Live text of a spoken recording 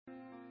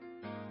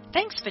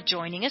Thanks for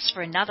joining us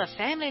for another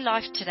Family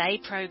Life Today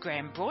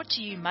program brought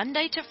to you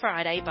Monday to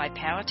Friday by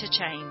Power to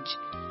Change.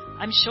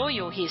 I'm sure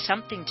you'll hear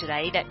something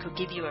today that could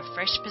give you a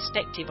fresh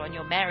perspective on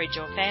your marriage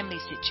or family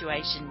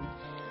situation.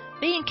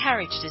 Be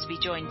encouraged as we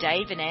join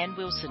Dave and Ann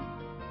Wilson.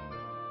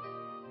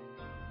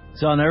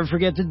 So I'll never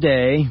forget the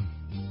day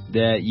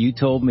that you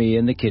told me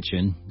in the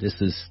kitchen, this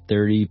is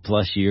 30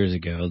 plus years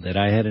ago, that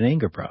I had an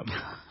anger problem.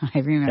 I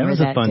remember that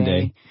was a fun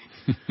day.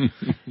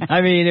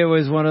 I mean, it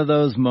was one of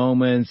those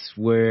moments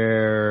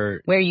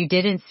where you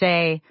didn't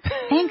say,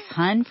 thanks,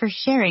 hon, for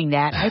sharing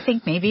that. I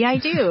think maybe I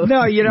do. No,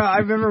 I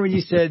remember when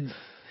you said,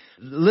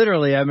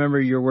 literally, I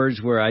remember your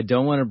words were, I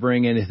don't want to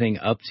bring anything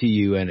up to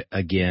you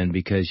again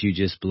because you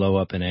just blow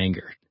up in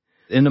anger.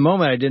 In the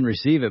moment, I didn't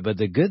receive it, but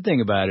the good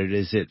thing about it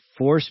is it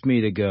forced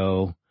me to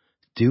go,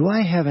 do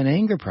I have an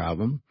anger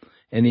problem?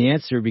 And the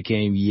answer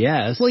became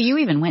yes. Well, you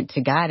even went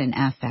to God and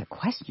asked that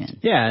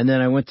question. Yeah, and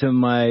then I went to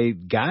my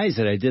guys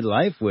that I did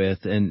life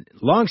with, and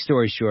long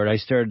story short, I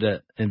started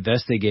to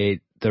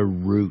investigate the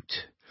root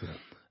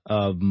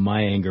of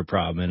my anger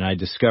problem, and I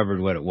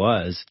discovered what it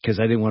was because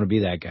I didn't want to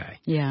be that guy.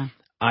 Yeah.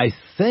 I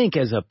think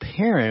as a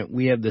parent,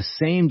 we have the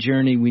same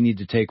journey we need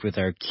to take with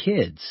our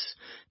kids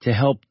to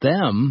help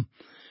them,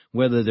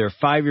 whether they're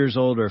 5 years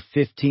old or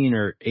 15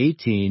 or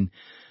 18,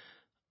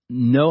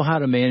 know how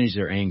to manage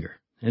their anger.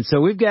 And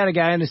so we've got a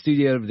guy in the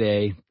studio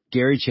today,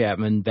 Gary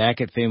Chapman, back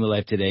at Family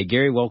Life Today.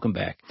 Gary, welcome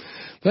back.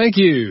 Thank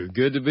you.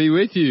 Good to be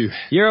with you.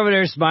 You're over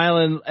there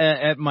smiling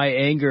at my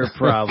anger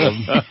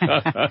problem.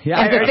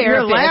 Yeah,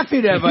 you're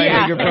laughing at my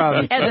anger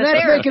problem. And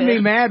that's making me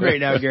mad right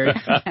now, Gary.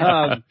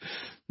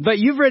 But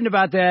you've written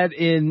about that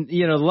in,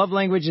 Love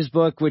Languages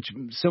book, which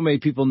so many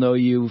people know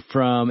you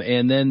from.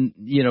 And then,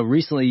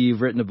 recently you've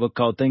written a book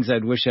called Things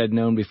I'd Wish I'd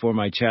Known Before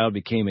My Child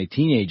Became a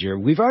Teenager.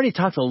 We've already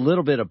talked a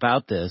little bit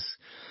about this.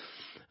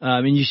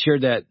 And you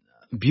shared that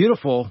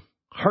beautiful,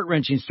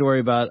 heart-wrenching story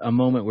about a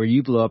moment where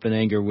you blew up in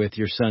anger with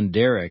your son,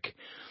 Derek.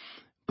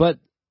 But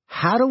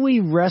how do we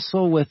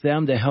wrestle with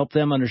them to help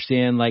them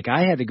understand, like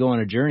I had to go on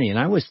a journey, and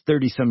I was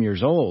 30-some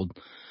years old,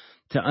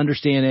 to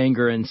understand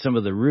anger and some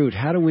of the root.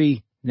 How do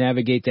we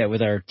navigate that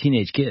with our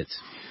teenage kids?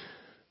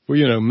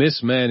 Well,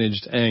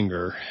 mismanaged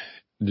anger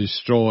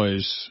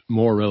destroys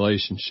more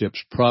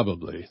relationships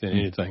probably than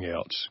anything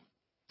else,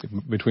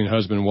 between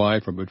husband and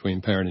wife or between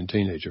parent and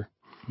teenager.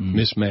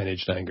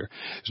 Mismanaged anger.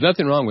 There's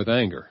nothing wrong with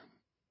anger.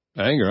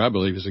 Anger, I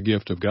believe, is a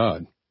gift of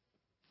God.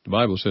 The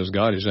Bible says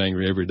God is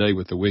angry every day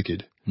with the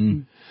wicked.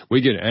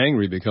 We get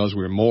angry because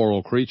we're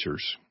moral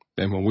creatures.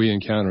 And when we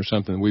encounter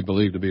something we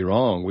believe to be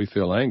wrong, we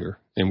feel anger,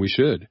 and we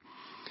should.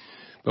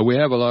 But we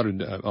have a lot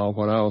of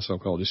what I also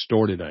call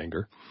distorted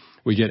anger.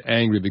 We get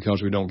angry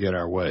because we don't get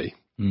our way.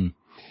 And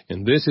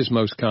this is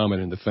most common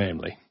in the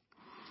family.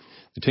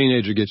 The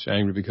teenager gets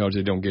angry because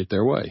they don't get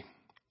their way.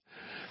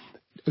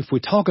 If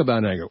we talk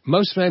about anger,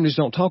 most families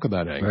don't talk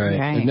about anger.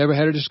 Right. They've never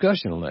had a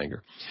discussion on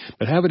anger.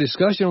 But have a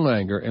discussion on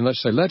anger, and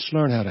let's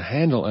learn how to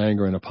handle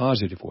anger in a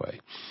positive way.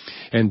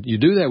 And you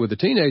do that with the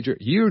teenager,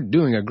 you're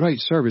doing a great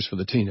service for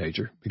the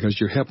teenager because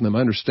you're helping them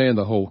understand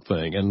the whole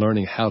thing and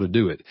learning how to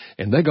do it.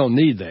 And they're going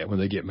to need that when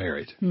they get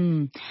married.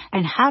 And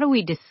how do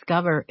we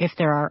discover if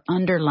there are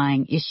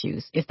underlying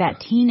issues? If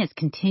that teen is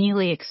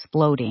continually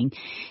exploding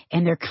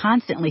and they're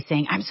constantly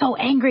saying, I'm so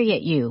angry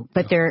at you,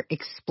 but they're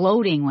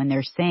exploding when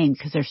they're saying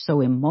because they're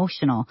so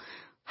emotional.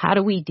 How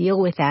do we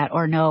deal with that?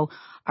 Or no,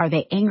 are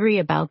they angry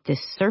about this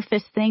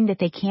surface thing that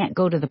they can't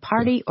go to the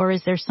party, or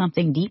is there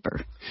something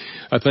deeper?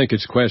 I think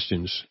it's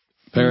questions.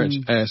 Parents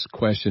ask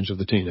questions of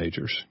the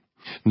teenagers.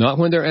 Not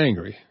when they're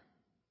angry,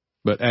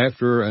 but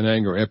after an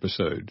anger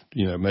episode,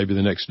 maybe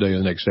the next day or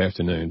the next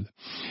afternoon.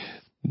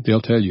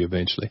 They'll tell you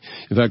eventually.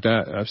 In fact,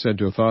 I've said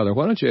to a father,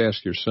 why don't you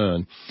ask your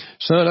son,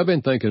 I've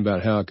been thinking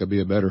about how I could be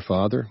a better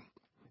father,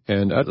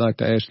 and I'd like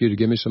to ask you to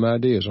give me some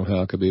ideas on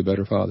how I could be a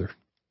better father.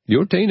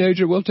 Your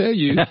teenager will tell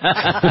you.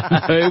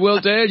 They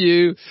will tell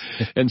you.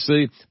 And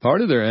see,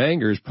 part of their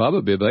anger is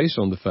probably based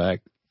on the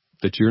fact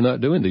that you're not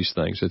doing these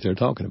things that they're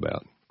talking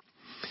about.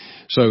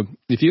 So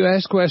if you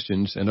ask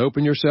questions and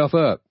open yourself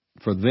up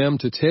for them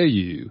to tell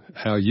you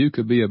how you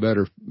could be a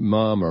better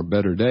mom or a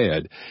better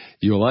dad,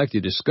 you'll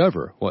likely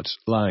discover what's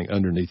lying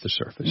underneath the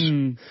surface.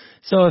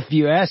 So if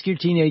you ask your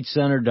teenage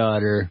son or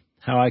daughter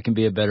how I can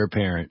be a better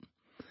parent,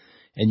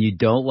 and you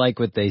don't like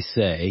what they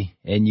say,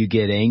 and you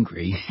get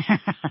angry,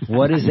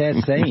 what is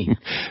that saying?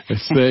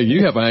 It's saying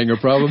you have an anger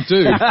problem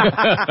too.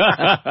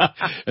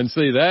 And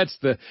see,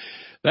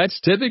 that's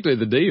typically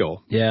the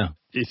deal. Yeah.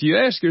 If you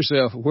ask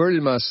yourself, where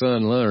did my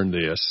son learn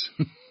this?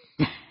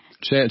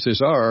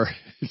 Chances are,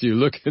 if you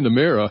look in the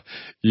mirror,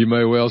 you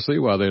may well see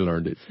why they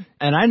learned it.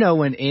 And I know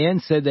when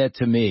Ann said that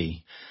to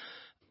me,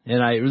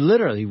 and I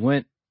literally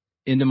went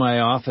into my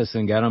office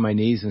and got on my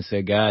knees and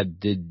said, God,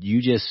 did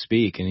you just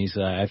speak? And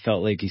I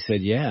felt like he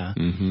said, yeah.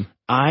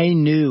 I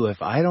knew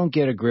if I don't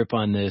get a grip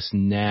on this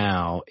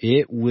now,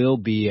 it will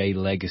be a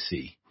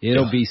legacy.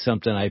 It'll be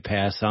something I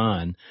pass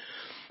on.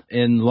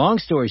 And long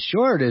story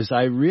short is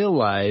I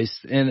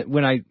realized, and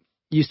when I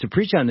used to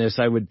preach on this,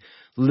 I would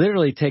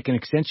literally take an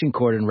extension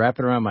cord and wrap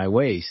it around my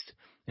waist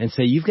and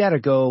say, you've got to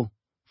go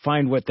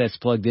find what that's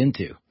plugged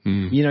into.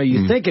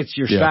 You think it's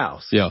your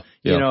spouse. Yeah.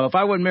 If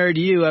I wasn't married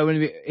to you, I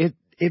wouldn't be.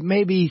 It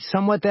may be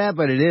somewhat that,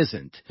 but it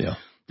isn't. Yeah.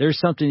 There's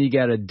something you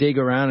got to dig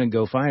around and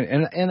go find.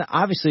 And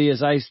obviously,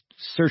 as I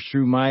search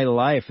through my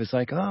life, it's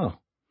like, oh,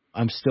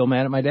 I'm still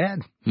mad at my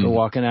dad for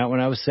walking out when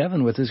I was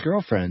 7 with his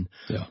girlfriend.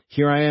 Yeah.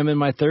 Here I am in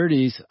my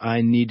 30s.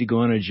 I need to go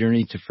on a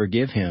journey to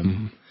forgive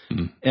him.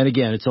 And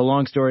again, it's a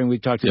long story, and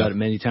we've talked about it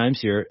many times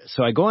here.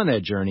 So I go on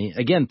that journey,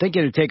 again,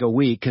 thinking it'd take a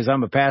week because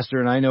I'm a pastor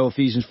and I know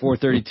Ephesians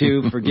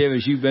 4:32, forgive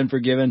as you've been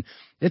forgiven.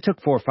 It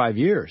took 4 or 5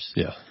 years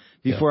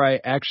before I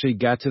actually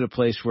got to the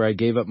place where I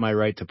gave up my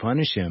right to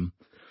punish him.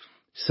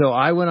 So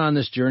I went on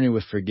this journey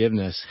with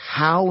forgiveness.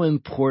 How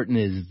important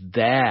is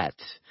that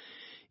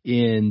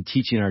in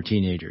teaching our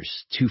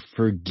teenagers to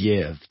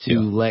forgive, to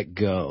let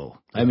go?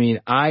 I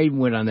mean, I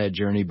went on that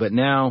journey, but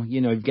now,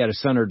 you've got a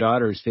son or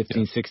daughter who's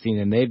 15, 16,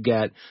 and they've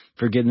got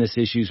forgiveness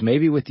issues,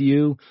 maybe with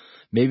you,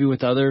 maybe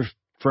with other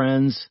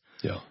friends.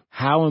 Yeah.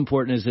 How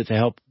important is it to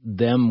help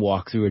them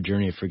walk through a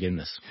journey of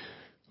forgiveness?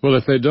 Well,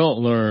 if they don't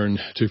learn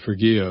to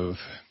forgive,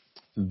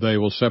 they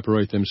will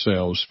separate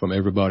themselves from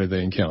everybody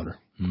they encounter.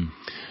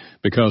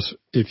 Because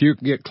if you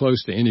get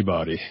close to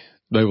anybody,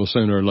 they will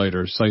sooner or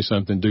later say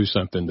something, do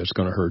something that's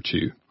going to hurt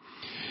you.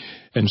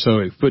 And so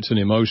it puts an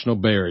emotional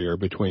barrier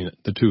between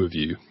the two of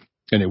you,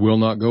 and it will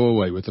not go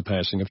away with the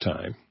passing of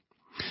time.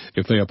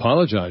 If they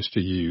apologize to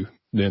you,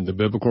 then the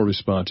biblical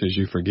response is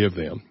you forgive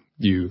them.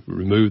 You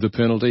remove the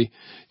penalty.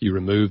 You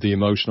remove the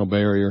emotional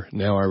barrier.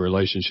 Now our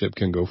relationship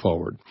can go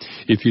forward.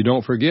 If you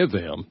don't forgive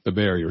them, the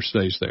barrier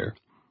stays there,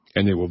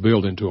 and it will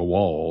build into a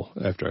wall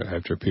after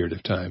a period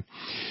of time.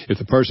 If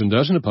the person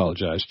doesn't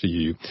apologize to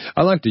you,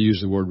 I like to use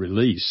the word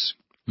release.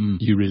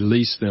 You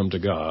release them to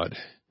God.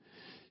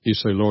 You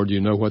say, Lord,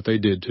 you know what they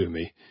did to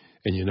me,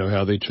 and you know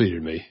how they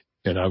treated me.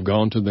 And I've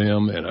gone to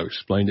them, and I've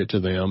explained it to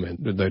them,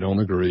 and they don't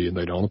agree, and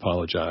they don't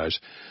apologize.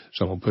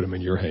 So I'm going to put them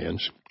in your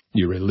hands.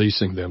 You're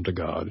releasing them to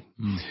God.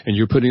 And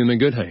you're putting them in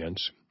good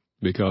hands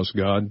because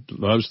God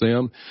loves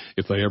them.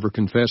 If they ever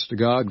confess to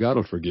God, God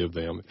will forgive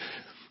them.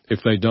 If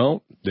they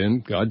don't,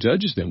 then God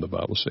judges them, the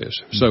Bible says.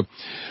 So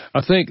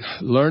I think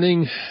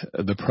learning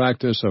the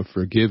practice of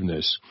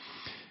forgiveness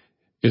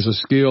is a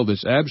skill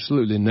that's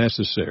absolutely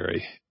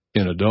necessary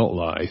in adult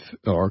life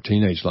or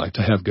teenage life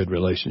to have good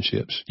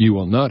relationships. You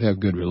will not have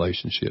good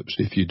relationships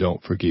if you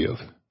don't forgive.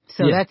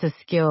 So that's a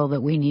skill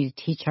that we need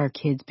to teach our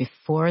kids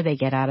before they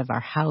get out of our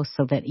house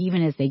so that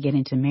even as they get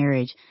into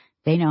marriage,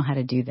 they know how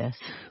to do this.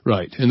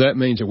 Right. And that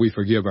means that we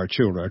forgive our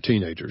children, our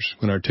teenagers.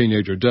 When our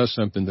teenager does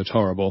something that's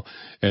horrible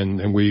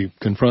and we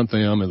confront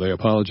them and they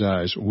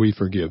apologize, we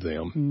forgive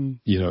them,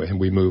 and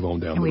we move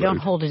on down the road. And we don't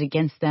hold it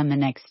against them the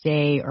next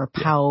day or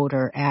pout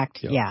or act.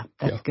 Yeah,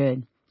 that's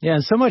good. Yeah,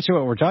 and so much of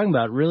what we're talking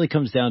about really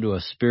comes down to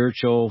a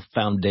spiritual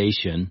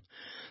foundation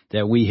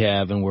that we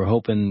have, and we're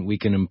hoping we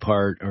can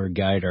impart or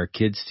guide our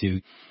kids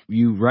to.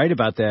 You write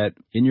about that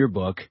in your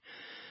book.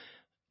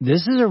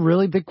 This is a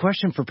really big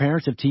question for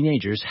parents of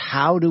teenagers.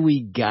 How do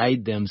we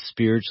guide them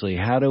spiritually?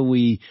 How do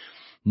we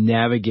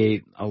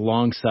navigate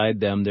alongside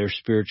them their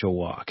spiritual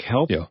walk?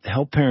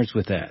 Help parents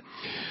with that.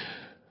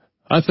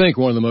 I think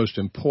one of the most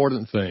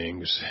important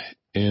things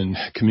in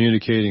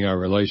communicating our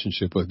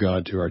relationship with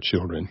God to our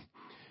children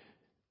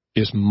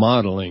is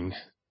modeling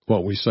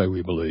what we say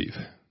we believe.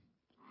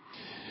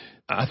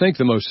 I think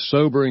the most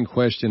sobering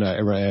question I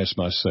ever asked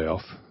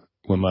myself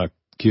when my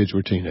kids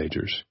were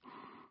teenagers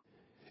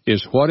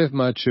is, what if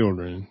my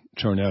children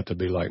turn out to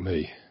be like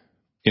me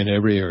in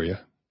every area?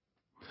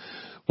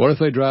 What if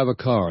they drive a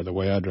car the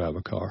way I drive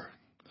a car?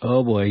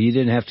 Oh, boy, you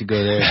didn't have to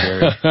go there,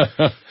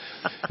 Gary.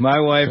 My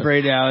wife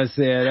right now has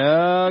said,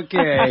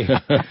 okay.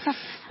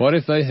 What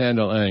if they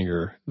handle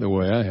anger the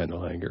way I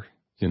handle anger?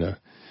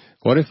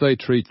 What if they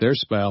treat their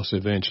spouse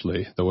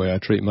eventually the way I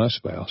treat my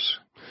spouse?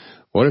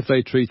 What if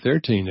they treat their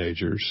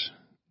teenagers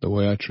the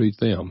way I treat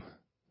them?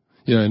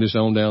 And it's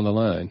on down the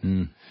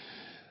line.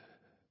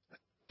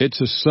 It's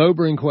a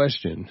sobering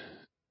question,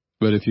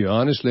 but if you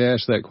honestly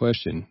ask that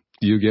question,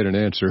 you get an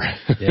answer.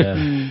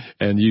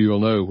 And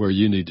you'll know where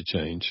you need to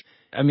change.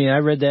 I mean, I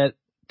read that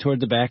toward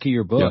the back of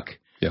your book.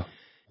 Yeah.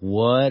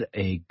 What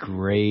a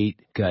great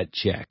gut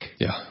check.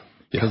 Yeah.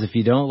 Because if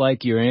you don't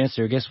like your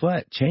answer, guess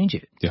what? Change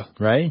it. Yeah.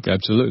 Right?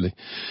 Absolutely.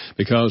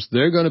 Because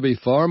they're going to be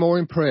far more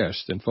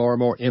impressed and far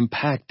more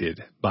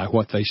impacted by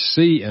what they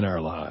see in our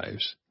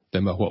lives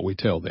than by what we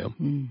tell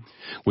them.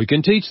 We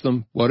can teach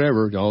them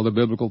whatever, all the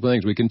biblical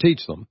things, we can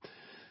teach them.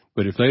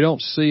 But if they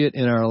don't see it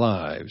in our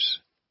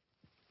lives,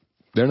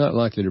 they're not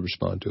likely to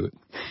respond to it.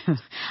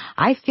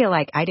 I feel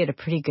like I did a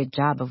pretty good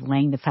job of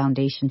laying the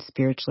foundation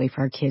spiritually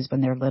for our kids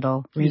when they're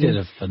little. You did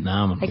a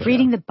phenomenal job.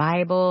 Reading the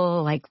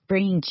Bible,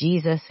 bringing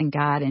Jesus and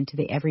God into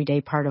the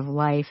everyday part of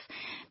life.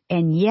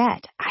 And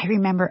yet, I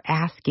remember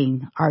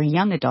asking our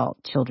young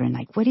adult children,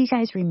 what do you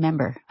guys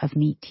remember of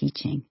me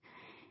teaching?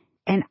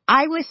 And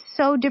I was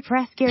so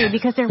depressed, Gary,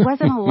 because there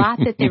wasn't a lot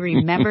that they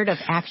remembered of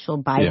actual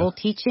Bible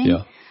teaching.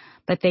 Yeah.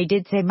 But they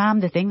did say, Mom,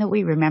 the thing that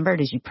we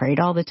remembered is you prayed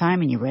all the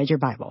time and you read your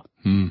Bible.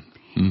 And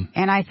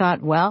I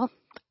thought, well,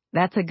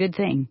 that's a good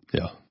thing.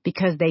 Yeah.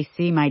 Because they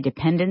see my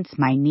dependence,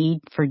 my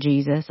need for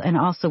Jesus. And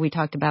also we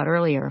talked about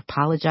earlier,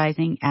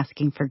 apologizing,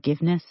 asking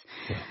forgiveness.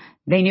 Yeah.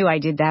 They knew I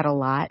did that a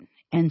lot.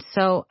 And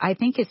so I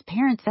think as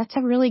parents, that's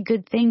a really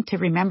good thing to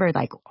remember,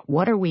 like,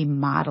 what are we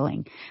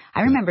modeling?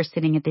 I remember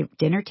sitting at the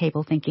dinner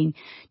table thinking,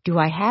 do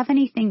I have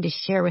anything to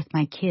share with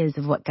my kids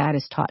of what God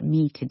has taught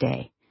me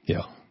today?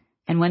 Yeah.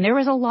 And when there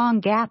was a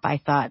long gap,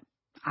 I thought,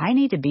 I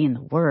need to be in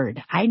the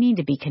Word. I need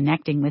to be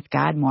connecting with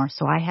God more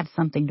so I have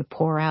something to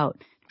pour out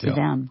to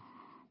them.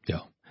 Yeah.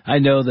 I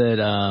know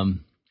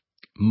that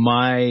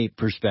my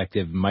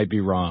perspective might be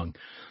wrong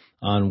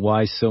on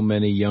why so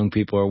many young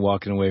people are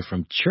walking away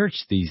from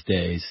church these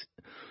days.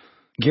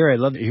 Gary, I'd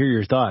love to hear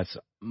your thoughts.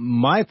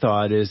 My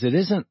thought is it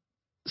isn't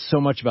so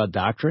much about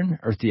doctrine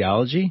or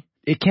theology.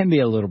 It can be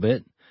a little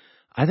bit.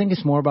 I think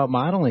it's more about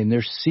modeling.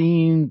 They're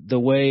seeing the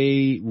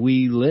way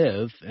we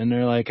live, and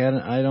they're like,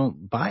 I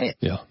don't buy it.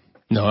 Yeah.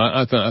 No,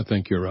 I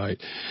think you're right.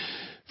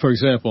 For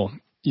example,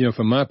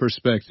 from my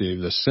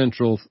perspective, the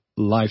central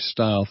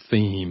lifestyle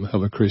theme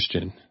of a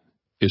Christian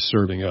is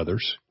serving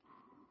others.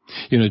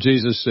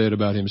 Jesus said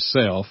about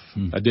himself,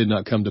 I did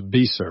not come to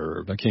be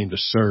served. I came to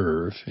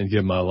serve and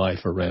give my life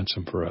a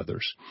ransom for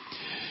others.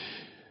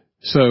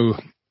 So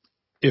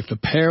if the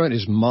parent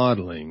is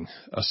modeling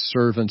a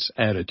servant's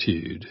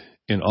attitude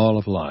in all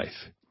of life,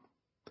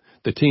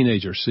 the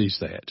teenager sees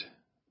that.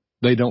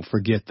 They don't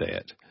forget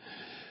that.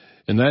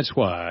 And that's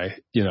why,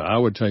 I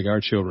would take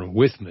our children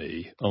with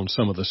me on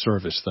some of the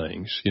service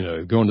things,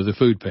 going to the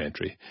food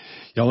pantry.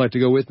 Y'all like to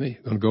go with me?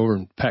 Going to go over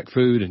and pack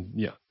food? And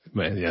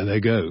they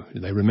go.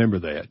 They remember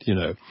that,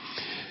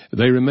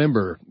 They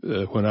remember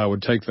when I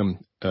would take them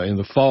in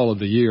the fall of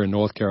the year in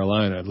North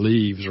Carolina,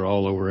 leaves are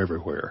all over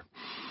everywhere.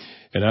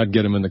 And I'd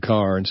get them in the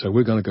car and say,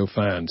 we're going to go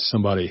find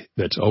somebody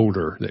that's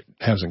older that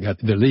hasn't got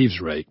their leaves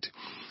raked.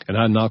 And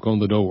I'd knock on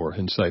the door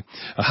and say,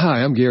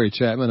 hi, I'm Gary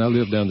Chapman. I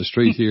live down the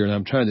street here, and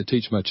I'm trying to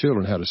teach my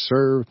children how to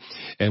serve.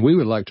 And we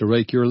would like to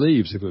rake your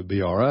leaves if it would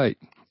be all right.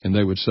 And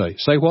they would say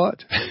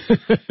what?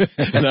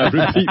 And I'd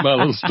repeat my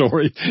little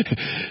story.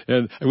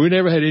 And we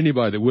never had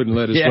anybody that wouldn't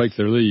let us rake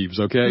their leaves,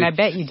 okay? And I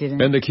bet you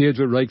didn't. And the kids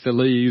would rake the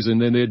leaves,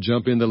 and then they'd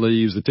jump in the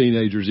leaves. The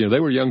teenagers, they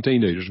were young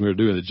teenagers. We were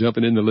doing the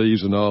jumping in the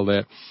leaves and all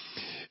that.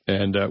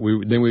 And then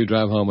we would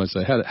drive home and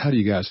say, how do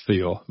you guys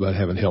feel about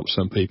having helped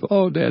some people?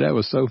 Oh, Dad, that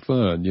was so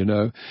fun,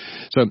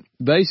 So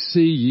they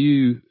see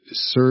you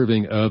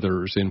serving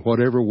others in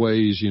whatever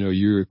ways,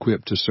 you're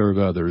equipped to serve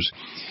others.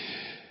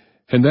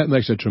 And that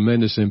makes a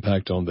tremendous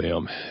impact on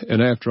them.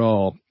 And after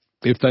all,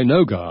 if they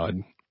know God,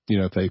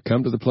 if they've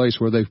come to the place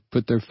where they've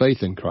put their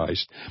faith in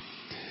Christ,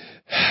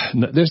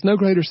 there's no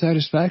greater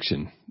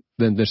satisfaction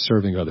than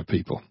serving other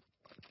people.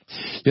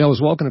 I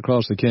was walking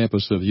across the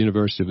campus of the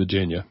University of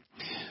Virginia.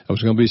 I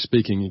was going to be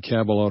speaking in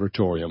Cabell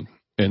Auditorium,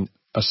 and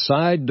a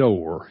side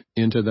door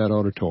into that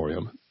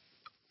auditorium,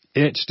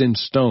 etched in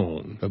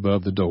stone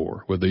above the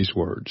door, were these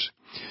words: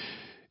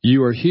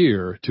 you are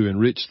here to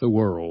enrich the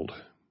world,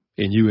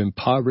 and you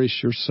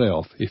impoverish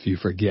yourself if you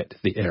forget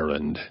the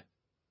errand.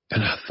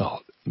 And I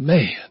thought,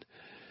 man,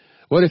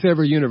 what if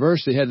every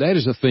university had that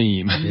as a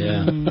theme?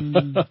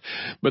 Yeah.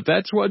 But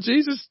that's what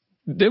Jesus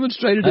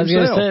demonstrated himself.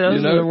 I was going to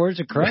say, those are the words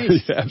of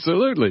Christ.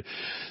 Absolutely.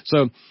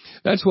 So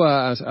that's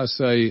why I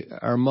say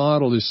our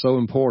model is so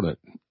important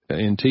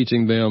in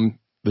teaching them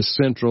the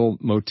central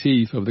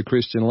motif of the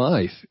Christian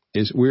life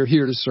is we're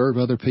here to serve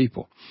other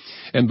people.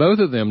 And both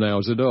of them now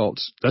as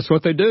adults, that's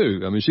what they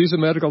do. I mean, she's a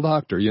medical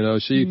doctor,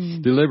 she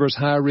delivers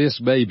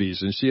high-risk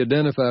babies, and she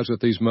identifies with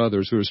these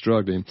mothers who are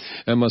struggling.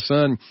 And my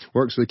son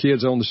works with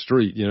kids on the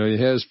street,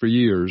 he has for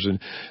years, and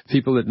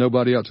people that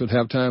nobody else would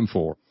have time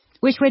for.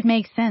 Which would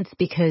make sense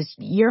because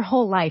your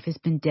whole life has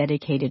been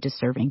dedicated to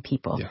serving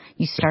people. Yeah.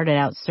 You started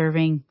out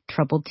serving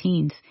troubled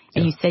teens,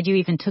 and you said you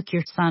even took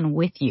your son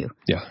with you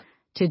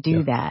to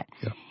do that.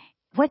 Yeah.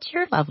 What's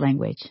your love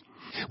language?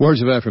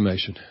 Words of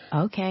affirmation.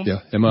 Okay. Yeah.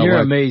 And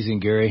You're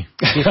amazing, Gary.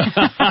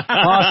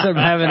 Awesome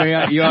having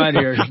you on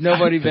here.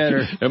 Nobody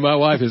better. And my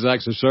wife is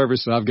acts of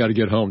service, so I've got to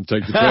get home and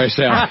take the trash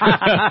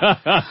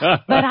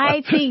out. But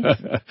I think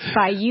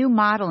by you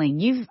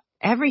modeling,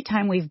 every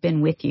time we've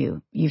been with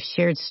you, you've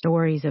shared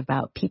stories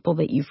about people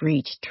that you've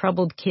reached,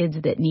 troubled kids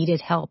that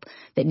needed help,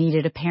 that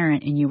needed a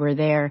parent, and you were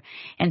there.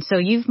 And so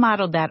you've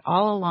modeled that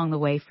all along the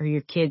way for your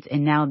kids,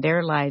 and now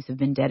their lives have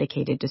been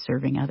dedicated to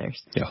serving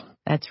others. Yeah.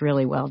 That's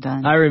really well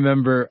done. I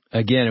remember,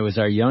 again, it was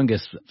our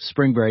youngest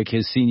spring break,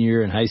 his senior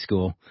year in high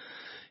school.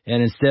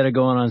 And instead of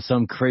going on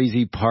some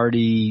crazy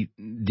party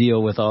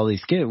deal with all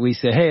these kids, we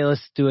said, hey,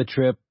 let's do a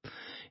trip,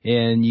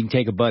 and you can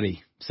take a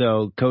buddy.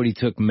 So Cody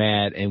took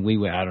Matt, and we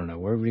went, I don't know,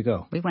 where did we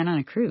go? We went on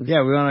a cruise.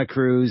 Yeah, we went on a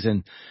cruise.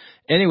 And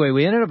anyway,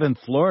 we ended up in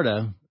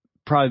Florida,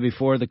 probably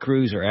before the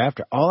cruise or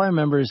after. All I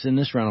remember is in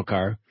this rental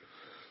car,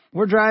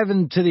 we're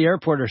driving to the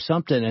airport or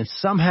something, and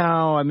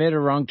somehow I made a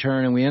wrong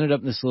turn, and we ended up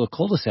in this little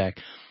cul-de-sac.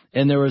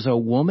 And there was a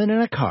woman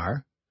in a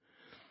car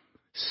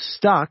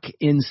stuck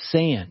in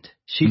sand.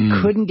 She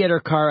couldn't get her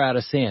car out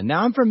of sand.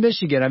 Now, I'm from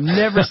Michigan. I've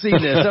never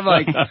seen this. I'm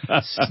like,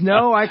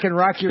 snow, I can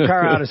rock your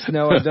car out of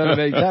snow. I've done it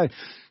many times.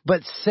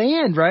 But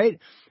sand, right?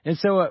 And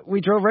so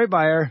we drove right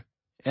by her,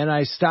 and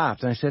I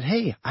stopped, and I said,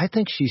 hey, I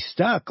think she's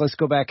stuck. Let's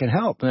go back and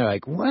help. And they're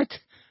like, what?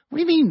 What do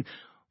you mean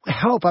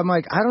help? I'm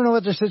like, I don't know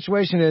what their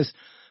situation is,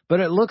 but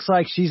it looks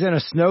like she's in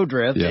a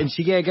snowdrift, and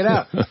she can't get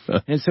out.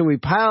 And so we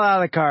pile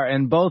out of the car,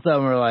 and both of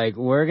them are like,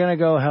 we're going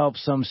to go help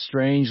some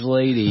strange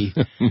lady.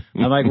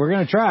 I'm like, we're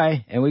going to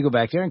try. And we go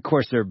back there. And, of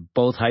course, they're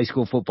both high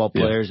school football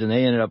players, and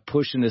they ended up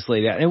pushing this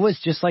lady out. It was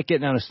just like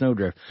getting out of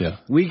snowdrift. Yeah.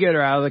 We get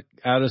her out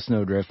of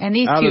snowdrift. And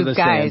these two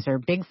guys are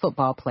big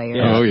football players.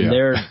 Yeah. Oh, yeah.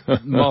 They're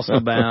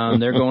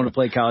muscle-bound. They're going to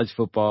play college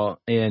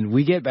football. And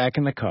we get back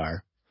in the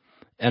car.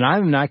 And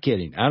I'm not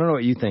kidding. I don't know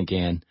what you think,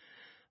 Ann.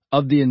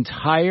 Of the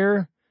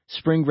entire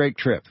spring break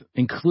trip,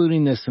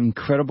 including this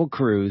incredible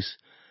cruise,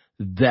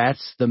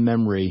 that's the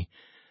memory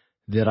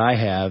that I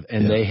have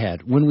and they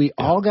had. When we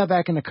all got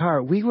back in the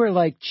car, we were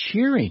like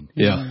cheering.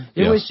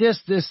 It was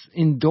just this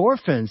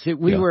endorphins.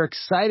 We were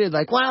excited,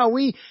 like, wow,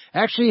 we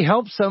actually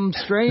helped some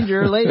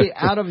stranger lady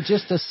out of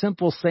just a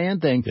simple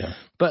sand thing.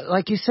 But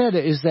like you said,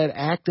 it is that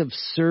act of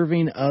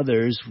serving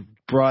others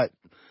brought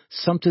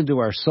something to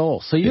our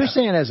soul. So you're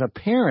saying as a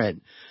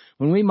parent,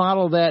 when we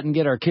model that and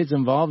get our kids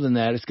involved in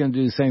that, it's going to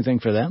do the same thing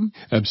for them?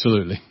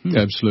 Absolutely.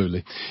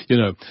 Absolutely. You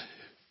know,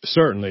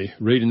 certainly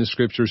reading the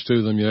scriptures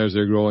to them, as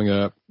they're growing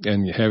up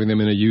and having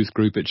them in a youth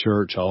group at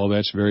church, all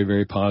that's very,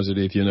 very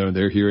positive.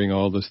 They're hearing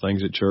all those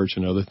things at church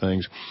and other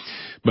things.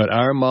 But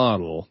our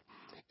model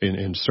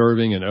in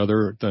serving and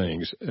other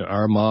things,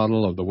 our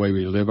model of the way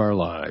we live our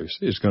lives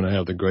is going to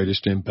have the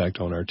greatest impact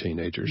on our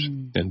teenagers.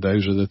 And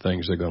those are the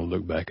things they're going to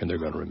look back and they're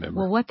going to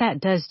remember. Well, what that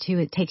does, too,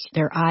 it takes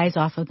their eyes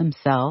off of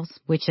themselves,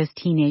 which as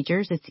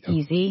teenagers, it's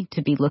easy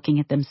to be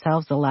looking at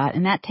themselves a lot.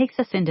 And that takes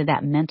us into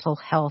that mental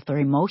health or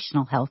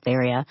emotional health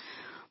area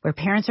where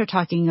parents are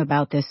talking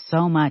about this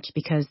so much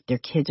because their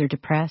kids are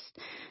depressed.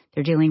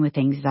 They're dealing with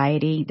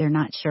anxiety. They're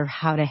not sure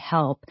how to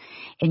help.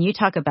 And you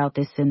talk about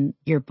this in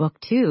your book,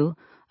 too,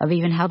 of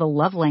even how the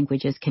love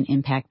languages can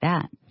impact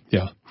that.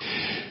 Yeah.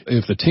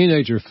 If the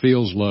teenager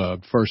feels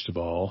loved, first of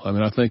all,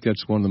 I think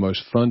that's one of the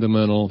most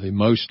fundamental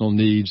emotional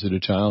needs that a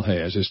child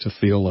has is to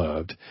feel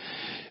loved.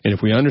 And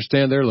if we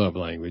understand their love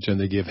language and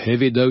they give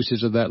heavy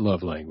doses of that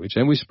love language,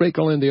 and we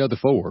sprinkle in the other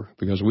four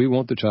because we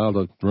want the child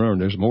to learn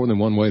there's more than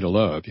one way to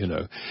love,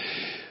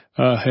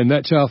 and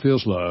that child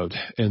feels loved,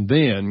 and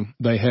then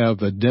they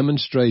have a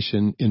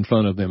demonstration in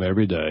front of them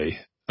every day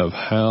of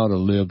how to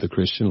live the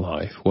Christian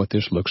life, what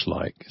this looks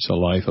like. It's a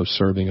life of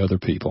serving other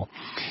people.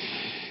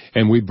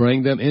 And we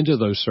bring them into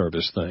those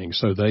service things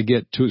so they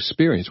get to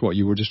experience what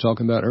you were just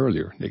talking about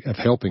earlier, of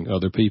helping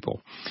other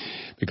people.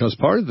 Because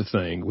part of the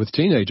thing with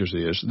teenagers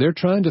is they're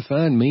trying to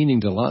find meaning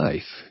to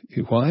life.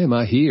 Why am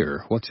I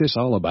here? What's this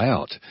all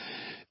about?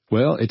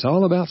 Well, it's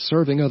all about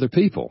serving other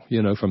people,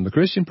 from the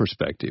Christian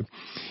perspective.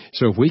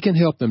 So if we can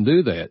help them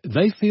do that,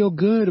 they feel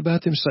good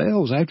about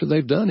themselves after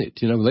they've done it.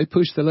 They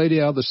push the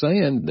lady out of the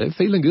sand, they're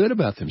feeling good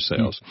about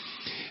themselves.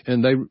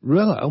 And they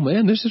realize, oh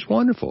man, this is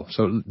wonderful.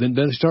 So then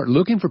they start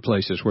looking for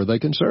places where they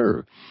can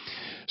serve.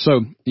 So,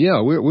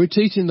 we're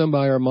teaching them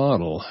by our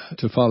model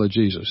to follow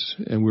Jesus.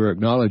 And we're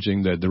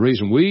acknowledging that the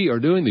reason we are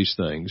doing these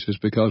things is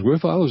because we're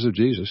followers of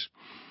Jesus.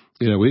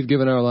 We've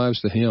given our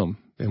lives to Him.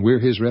 And we're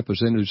His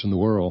representatives in the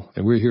world,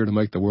 and we're here to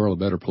make the world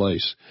a better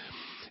place.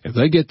 If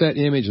they get that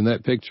image and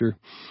that picture,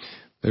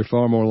 they're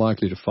far more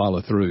likely to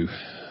follow through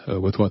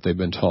with what they've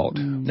been taught.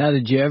 Now,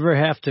 did you ever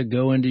have to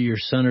go into your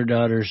son or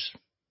daughter's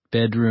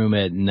bedroom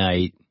at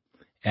night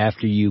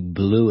after you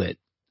blew it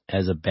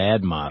as a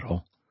bad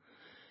model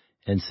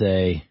and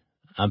say,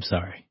 I'm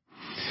sorry?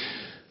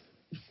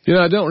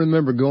 I don't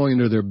remember going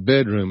into their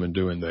bedroom and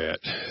doing that,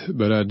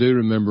 but I do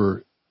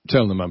remember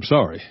telling them I'm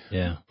sorry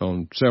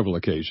on several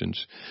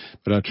occasions.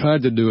 But I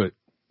tried to do it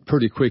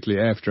pretty quickly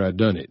after I'd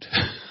done it.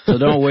 So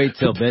don't wait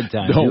till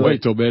bedtime. Don't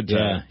wait till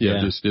bedtime.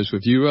 Just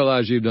if you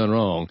realize you've done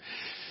wrong,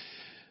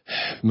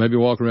 maybe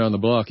walk around the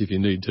block if you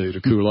need to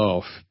cool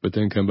off, but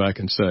then come back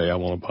and say, I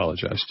want to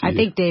apologize to you. I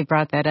think Dave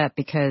brought that up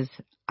because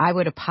I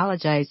would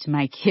apologize to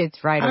my kids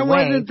right away. I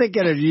wasn't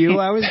thinking of you.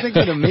 I was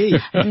thinking of me.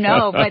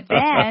 No, but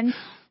then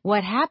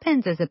what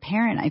happens as a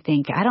parent, I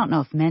think, I don't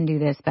know if men do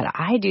this, but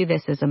I do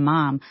this as a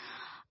mom.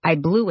 I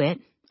blew it.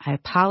 I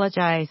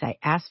apologize. I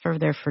ask for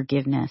their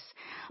forgiveness.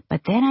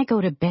 But then I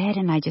go to bed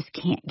and I just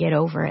can't get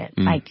over it.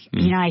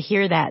 I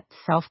hear that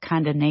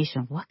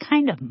self-condemnation. What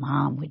kind of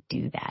mom would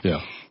do that? Yeah.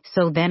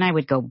 So then I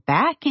would go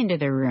back into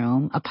the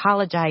room,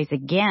 apologize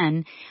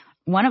again.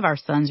 One of our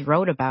sons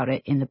wrote about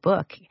it in the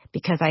book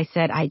because I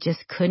said I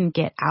just couldn't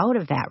get out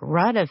of that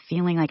rut of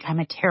feeling like I'm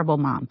a terrible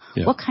mom.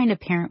 Yeah. What kind of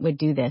parent would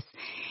do this?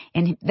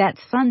 And that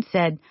son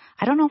said,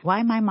 I don't know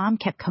why my mom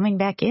kept coming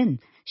back in.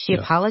 She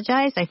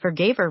apologized. I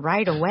forgave her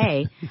right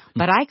away,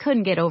 but I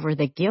couldn't get over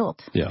the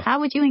guilt. Yeah. How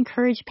would you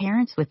encourage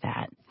parents with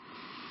that?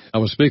 I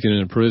was speaking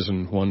in a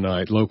prison one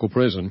night, local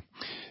prison,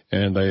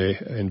 and they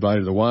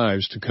invited the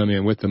wives to come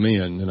in with the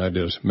men, and I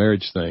did a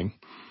marriage thing.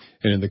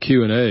 And in the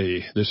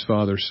Q&A, this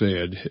father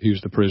said, he was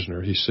the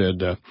prisoner, he said,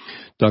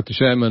 Dr.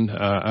 Chapman,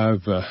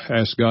 I've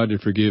asked God to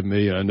forgive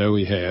me, and I know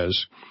He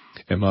has,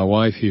 and my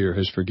wife here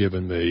has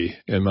forgiven me,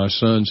 and my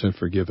sons have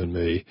forgiven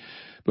me.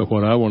 But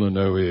what I want to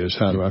know is,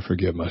 how do I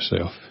forgive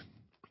myself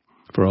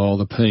for all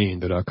the pain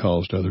that I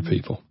caused other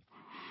people?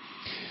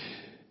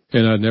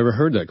 And I'd never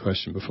heard that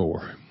question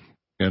before.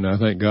 And I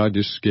think God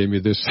just gave me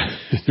this.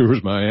 Here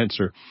was my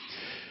answer.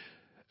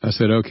 I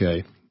said,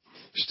 okay,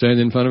 stand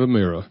in front of a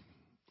mirror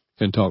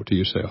and talk to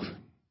yourself.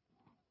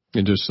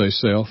 And just say,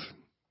 self,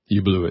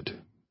 you blew it.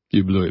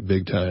 You blew it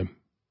big time.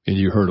 And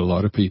you hurt a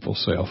lot of people,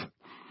 self.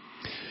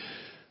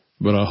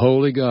 But a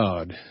holy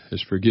God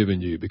has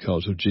forgiven you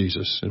because of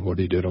Jesus and what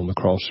he did on the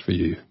cross for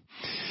you.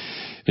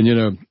 And, you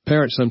know,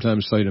 parents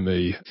sometimes say to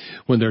me,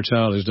 when their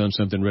child has done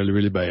something really,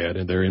 really bad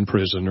and they're in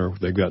prison or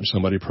they've gotten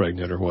somebody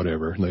pregnant or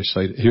whatever, and they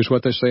say, here's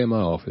what they say in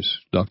my office,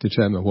 Dr.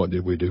 Chapman, what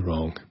did we do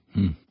wrong?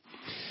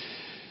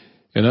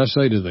 And I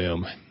say to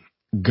them,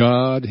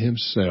 God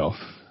himself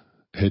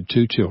had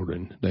 2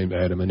 children named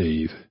Adam and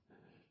Eve,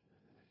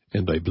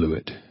 and they blew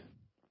it.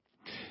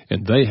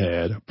 And they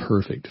had a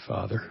perfect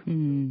father.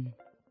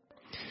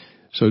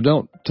 So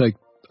don't take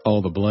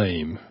all the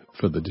blame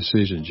for the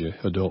decisions your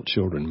adult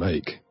children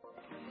make,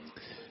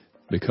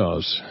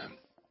 because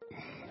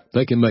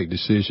they can make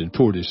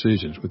poor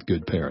decisions with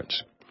good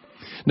parents.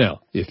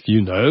 Now, if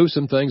you know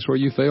some things where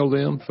you failed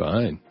them,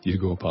 fine, you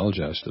go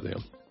apologize to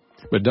them.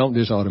 But don't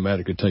just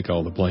automatically take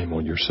all the blame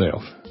on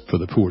yourself for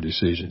the poor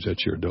decisions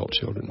that your adult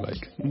children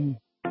make.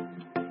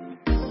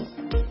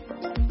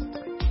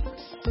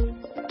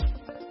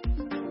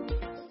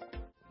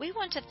 We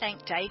want to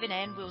thank Dave and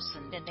Ann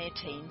Wilson and their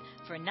team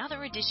for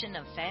another edition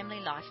of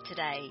Family Life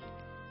Today.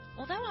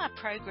 Although our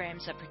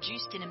programs are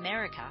produced in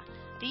America,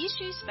 the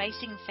issues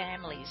facing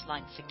families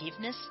like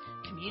forgiveness,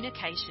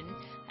 communication,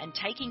 and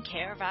taking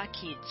care of our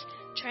kids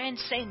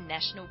transcend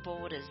national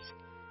borders.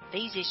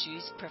 These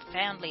issues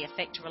profoundly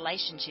affect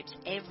relationships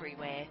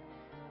everywhere.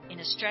 In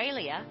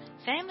Australia,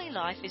 Family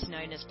Life is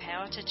known as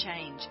Power to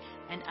Change,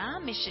 and our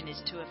mission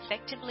is to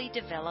effectively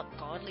develop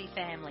godly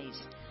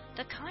families,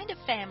 the kind of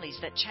families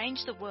that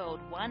change the world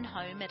one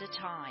home at a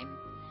time.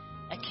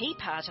 A key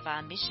part of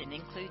our mission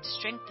includes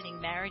strengthening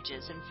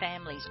marriages and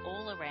families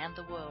all around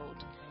the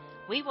world.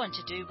 We want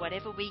to do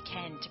whatever we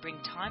can to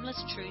bring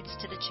timeless truths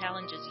to the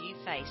challenges you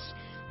face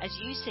as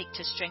you seek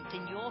to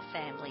strengthen your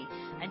family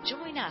and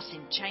join us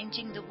in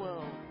changing the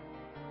world.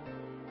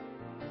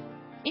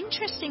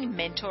 Interested in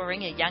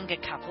mentoring a younger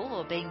couple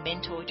or being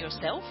mentored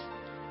yourself?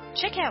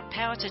 Check out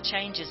Power to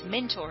Change's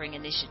mentoring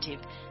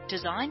initiative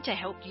designed to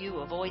help you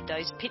avoid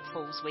those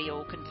pitfalls we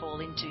all can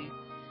fall into.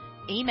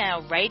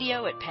 Email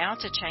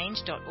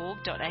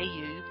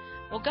radio@powertochange.org.au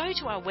or go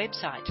to our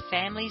website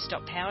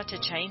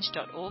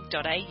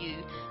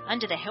families.powertochange.org.au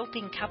under the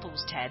Helping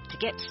Couples tab to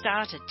get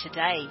started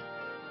today.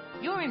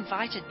 You're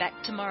invited back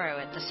tomorrow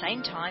at the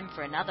same time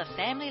for another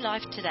Family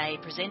Life Today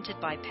presented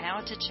by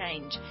Power to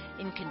Change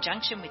in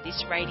conjunction with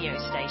this radio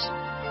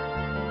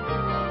station.